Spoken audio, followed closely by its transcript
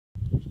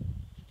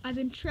I've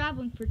been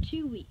traveling for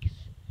 2 weeks.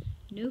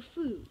 No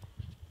food,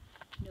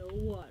 no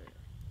water.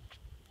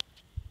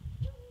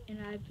 And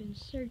I've been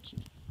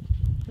searching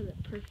for the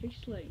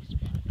perfect sledding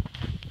spot.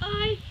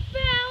 I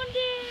found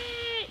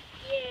it!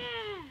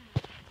 Yeah!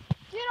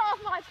 Get off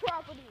my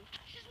property!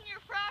 This isn't your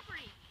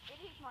property.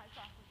 It is my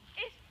property.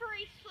 It's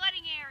free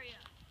sledding area.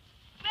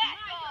 Back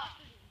My off.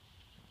 property.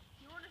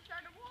 You want to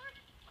start a war?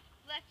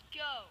 Let's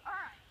go.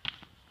 Alright.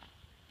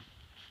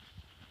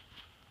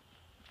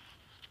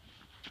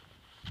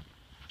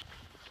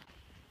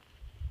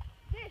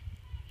 This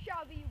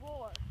shall be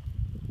war.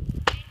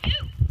 And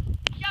you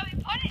shall be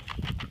punished.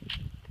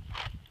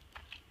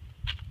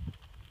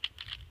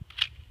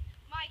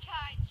 My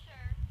kind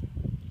sir.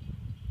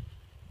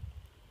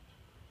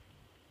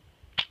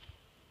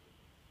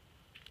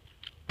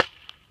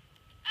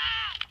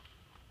 Ow!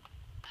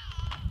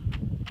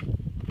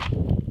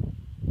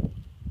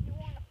 You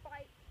want to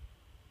fight?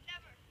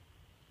 Never.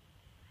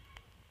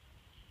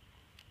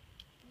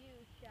 You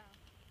shall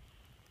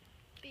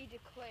be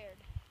declared.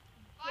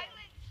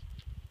 Violence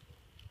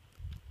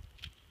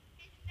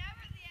is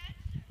never the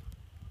answer.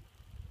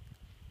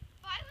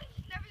 Violence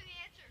is never the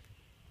answer.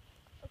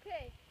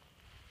 Okay.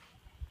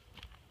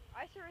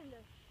 I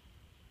surrender.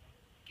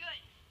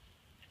 Good.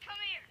 Come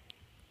here.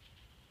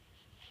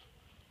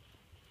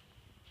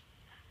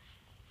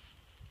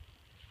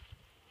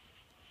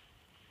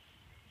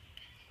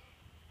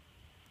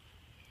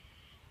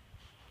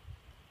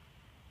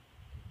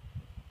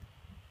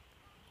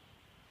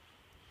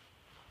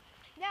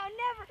 Now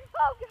never.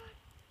 Oh God.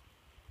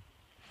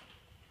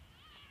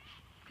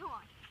 Come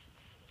on.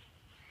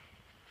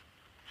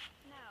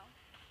 Now.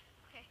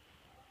 Okay.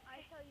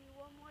 I tell you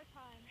one more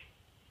time.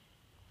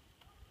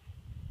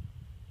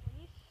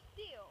 When you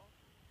steal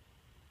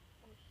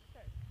or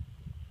search,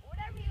 or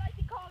whatever you like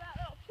to call that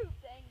little poop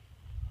thing,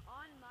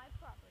 on my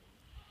property,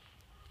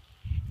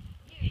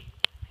 You.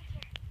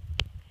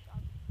 shall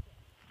be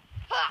dead.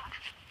 Ha!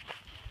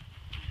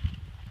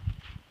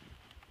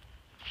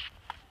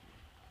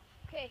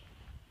 Okay.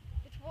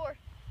 It's war.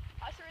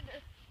 I surrender.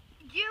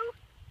 You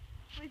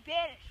will be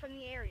banished from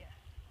the area.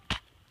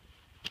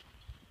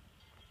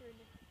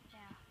 Surrender.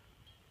 Now.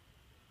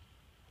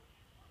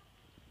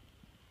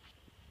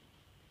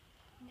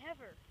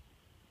 Never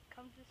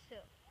come to this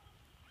hill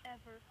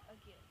ever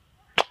again.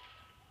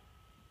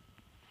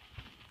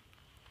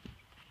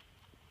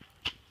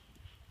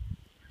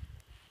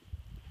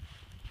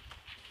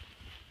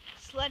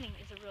 Sledding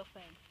is a real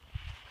thing.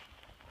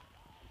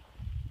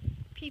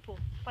 People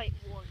fight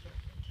wars over it.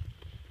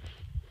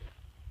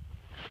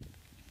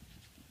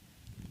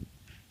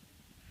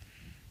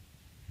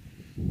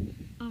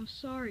 I'm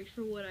sorry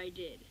for what I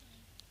did.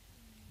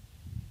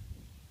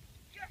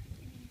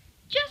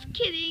 Just Just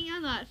kidding,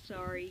 I'm not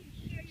sorry.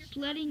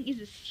 Sledding is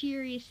a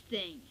serious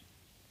thing.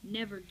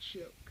 Never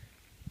joke.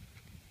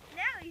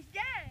 Now he's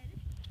dead.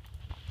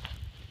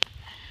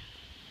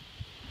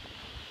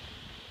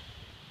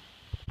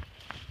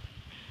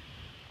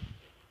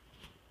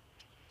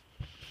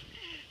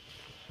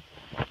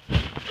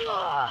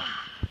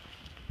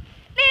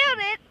 Nailed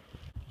it.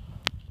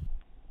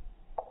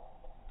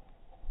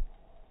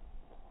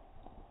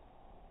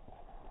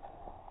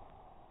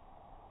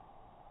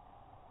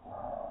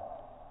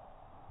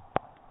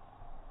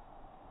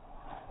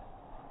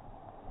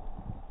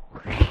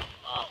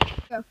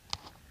 Go.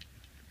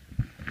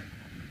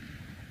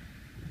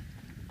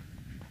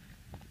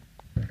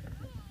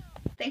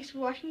 Thanks for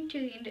watching to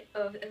the end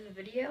of the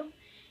video,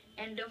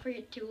 and don't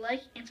forget to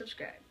like and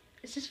subscribe.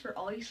 This is for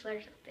all you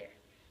sledders out there.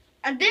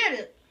 I did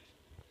it.